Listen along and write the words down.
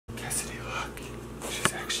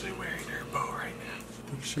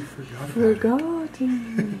She forgot about it.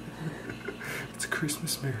 Forgotten. It's a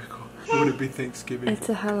Christmas miracle. Would it be Thanksgiving? It's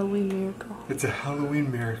a Halloween miracle. It's a Halloween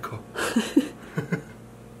miracle.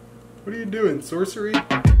 What are you doing? Sorcery?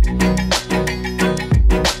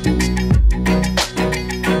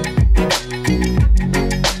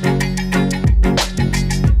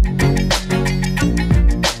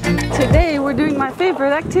 Today we're doing my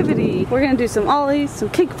favorite activity. We're gonna do some ollies, some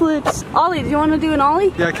kick flips. Ollie, do you want to do an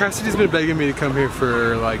ollie? Yeah, Cassidy's been begging me to come here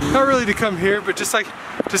for like, not really to come here, but just like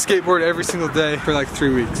to skateboard every single day for like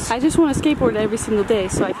 3 weeks. I just want to skateboard every single day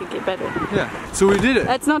so I could get better. Yeah, so we did it.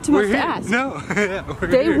 That's not too much to ask. No, yeah, we're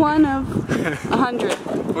Day here. 1 of 100.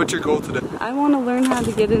 What's your goal today? I want to learn how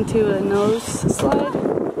to get into a nose slide.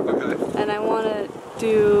 Okay. And I want to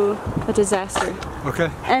do a disaster. Okay.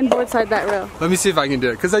 And board slide that rail. Let me see if I can do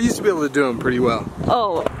it, because I used to be able to do them pretty well.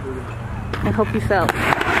 Oh, I hope you fell.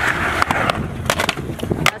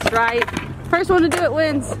 That's right. First one to do it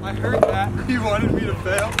wins. I heard that. You wanted me to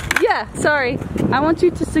fail? Yeah, sorry. I want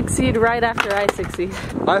you to succeed right after I succeed.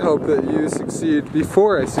 I hope that you succeed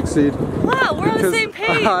before I succeed. Wow, we're on the same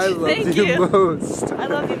page. I love Thank you you most. I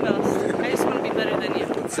love you most. I just want to be better than you.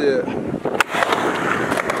 Let's see it.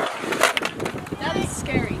 That is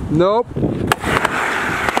scary. Nope.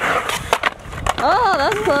 Oh,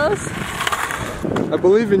 that's close. I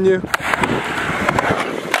believe in you.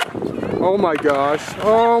 Oh my gosh.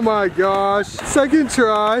 Oh my gosh. Second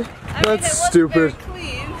try. That's stupid.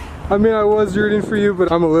 I mean, I was rooting for you,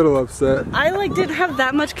 but I'm a little upset. I like didn't have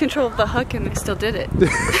that much control of the hook and I still did it.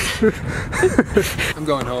 I'm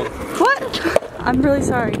going home. What? I'm really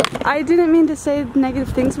sorry. I didn't mean to say negative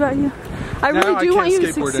things about you. I really do want you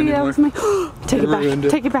to succeed. I was like, take it back,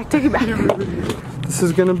 take it back, take it back. This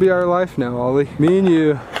is gonna be our life now, Ollie. Me and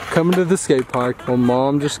you coming to the skate park while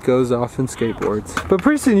Mom just goes off and skateboards. But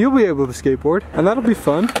pretty soon you'll be able to skateboard, and that'll be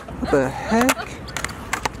fun. What the heck?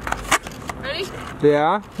 Ready?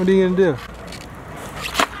 Yeah? What are you gonna do?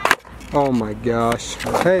 Oh my gosh.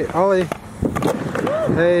 Hey, Ollie.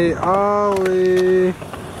 Hey, Ollie.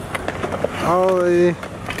 Ollie.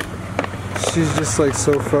 She's just like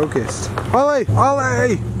so focused. Ollie!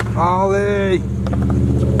 Ollie! Ollie!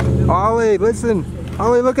 Ollie, listen!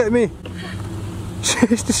 Ollie, look at me!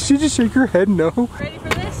 Did she just shake her head no? Ready for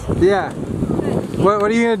this? Yeah. Okay. What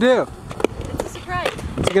are you gonna do? It's a surprise.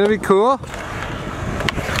 Is it gonna be cool?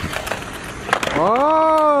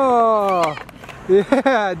 Oh!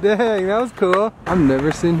 Yeah, dang, that was cool. I've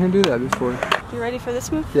never seen her do that before. You ready for this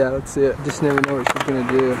move? Yeah, let's see it. Just never know what she's gonna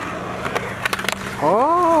do.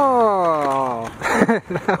 Oh!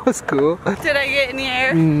 That was cool. Did I get in the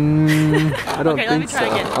air? I don't okay, think let me try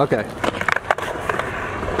so. again. Okay.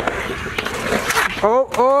 Oh!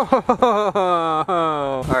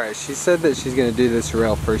 Alright, she said that she's gonna do this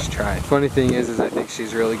rail first try. Funny thing is I think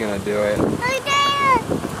she's really gonna do it.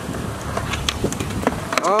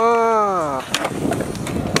 Oh!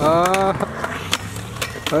 Oh!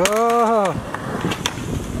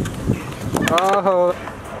 Oh!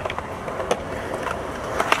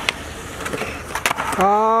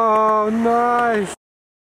 Oh, nice!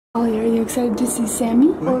 Ollie, are you excited to see Sammy?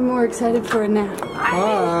 Or more excited for a nap?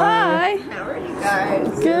 Hi! How are you guys?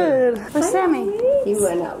 Good. Where's Sammy? He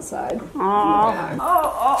went outside. Aww. Yeah.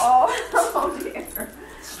 Oh dear.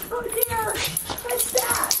 Oh dear. What's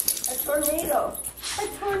that? A tornado. A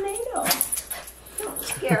tornado. Don't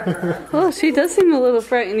scare her. Oh, she does seem a little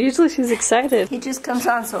frightened. Usually she's excited. He just comes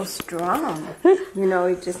on so strong. You know,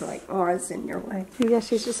 he's just like, oh, it's in your way. Yeah,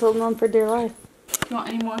 she's just holding on for dear life. You want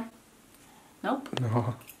any more? Nope.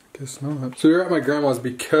 No, guess not. So we're at my grandma's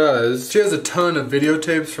because she has a ton of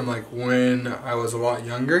videotapes from like when I was a lot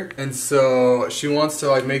younger, and so she wants to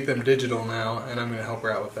like make them digital now, and I'm gonna help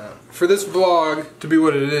her out with that. For this vlog to be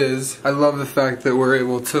what it is, I love the fact that we're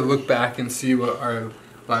able to look back and see what our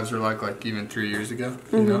lives were like even 3 years ago,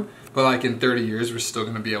 you know? But like in 30 years, we're still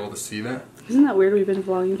gonna be able to see that. Isn't that weird? We've been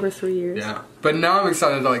vlogging for 3 years. Yeah. But now I'm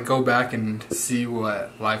excited to like go back and see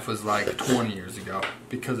what life was like 20 years ago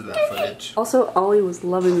because of that footage. Also, Ollie was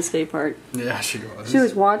loving the skate park. Yeah, she was. She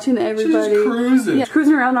was watching everybody. She was cruising. Yeah,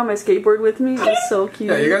 cruising around on my skateboard with me. It was so cute.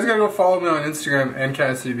 Yeah, you guys gotta go follow me on Instagram and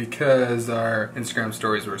Cassidy because our Instagram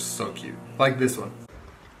stories were so cute. Like this one.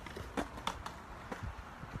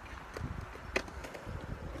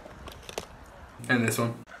 And this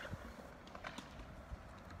one.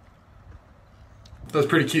 That was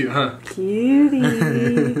pretty cute, huh? Cutie.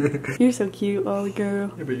 You're so cute, Ollie girl.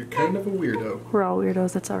 Yeah, but you're kind of a weirdo. We're all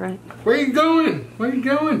weirdos, that's alright. Where are you going? Where are you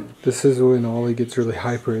going? This is when Ollie gets really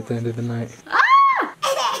hyper at the end of the night.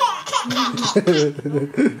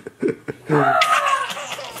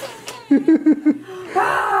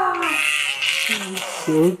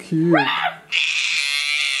 So cute.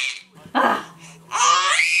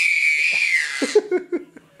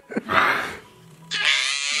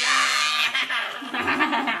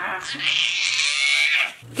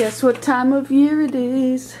 Guess what time of year it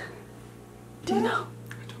is? Do you know?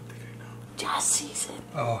 I don't think I know. Jazz season.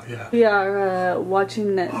 Oh, yeah. We are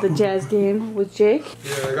watching the jazz game with Jake.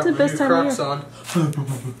 Yeah, I got my new Crocs on.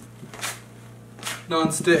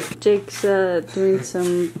 Non-stick. Jake's doing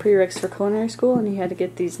some prereqs for culinary school, and he had to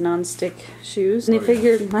get these non-stick shoes. And he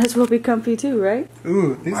figured, might as well be comfy too, right?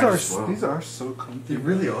 Ooh, these are so comfy. They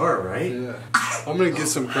really are, right? Yeah. I'm gonna get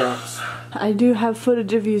some Crocs. I do have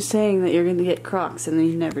footage of you saying that you're going to get Crocs, and then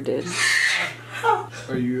you never did.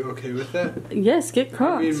 Are you okay with that? Yes, get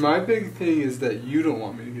Crocs. I mean, my big thing is that you don't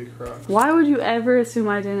want me to get Crocs. Why would you ever assume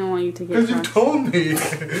I didn't want you to get Crocs? Because you told me.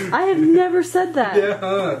 I have never said that.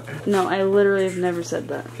 Yeah. No, I literally have never said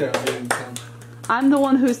that. Okay, I'm getting some. I'm the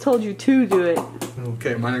one who's told you to do it.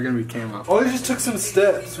 Okay, mine are gonna be camo. Oh, they just took some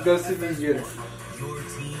steps. We gotta see if we can get it.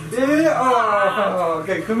 Yeah. Oh,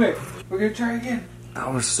 okay, come here. We're gonna try again.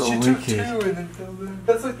 That was so She wicked. took 2 and then fell down.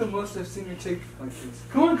 That's like the most I've seen her take like this.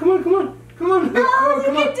 Come on, come on, come on. Come on. No, oh, you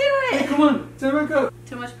come can on. do it. Hey, come on. Stand back up.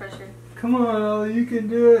 Too much pressure. Come on, Ollie, you can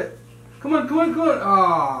do it. Come on, come on, come on.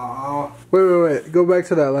 Oh. Wait. Go back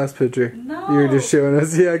to that last picture. No. You were just showing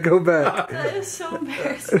us. Yeah, go back. That is so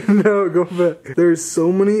embarrassing. No, go back. There's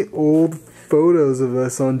so many old photos of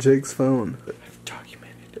us on Jake's phone.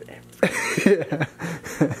 Documented Yeah.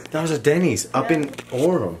 That was a Denny's up in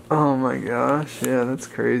Orem. Oh my gosh, yeah, that's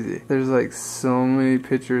crazy. There's like so many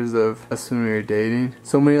pictures of us when we were dating.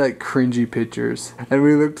 So many like cringy pictures. And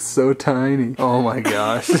we looked so tiny. Oh my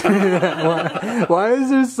gosh. why is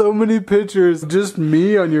there so many pictures just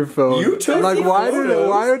me on your phone? You took like the why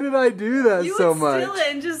photos. did I do that You so would much? steal it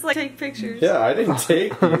and just like take pictures. Yeah, I didn't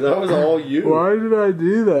take these. That was all you. Why did I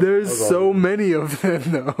do that? There's That was so all- many of them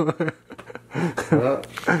though. Don't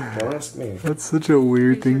ask me. That's such a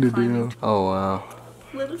weird thing to do. climbing. Oh wow.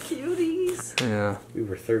 Little cuties. Yeah. We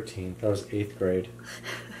were 13. That was 8th grade.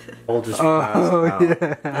 All just passed Oh out. yeah.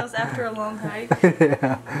 That was after a long hike.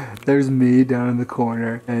 Yeah. There's me down in the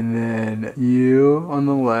corner, and then you on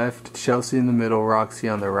the left, Chelsea in the middle, Roxy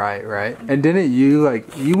on the right? And didn't you,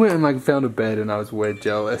 like, you went and, like, found a bed, and I was way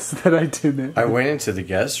jealous that I didn't. I went into the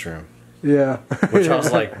guest room, Yeah. which I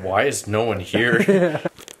was like, why is no one here? Yeah.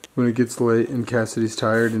 When it gets late and Cassidy's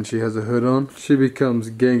tired and she has a hood on, she becomes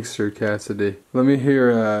gangster Cassidy. Let me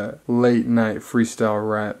hear a late night freestyle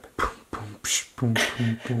rap. Boom, psh, boom,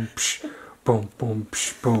 boom, boom, psh. Boom, boom,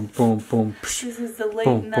 psh, boom, boom, boom, psh. This is the late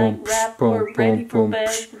Boom, night boom, rap. boom, We're ready boom, for boom, bed.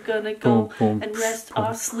 psh. We're gonna go Boom, boom, and rest boom.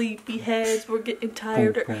 our sleepy heads. We're getting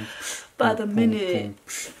tired Boom, boom, by the boom, minute. boom,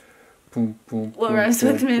 psh. Boom, boom, What boom, rhymes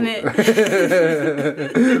with boom, minute?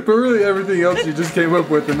 boom. But really everything else you just came up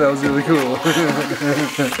with, and that was really cool.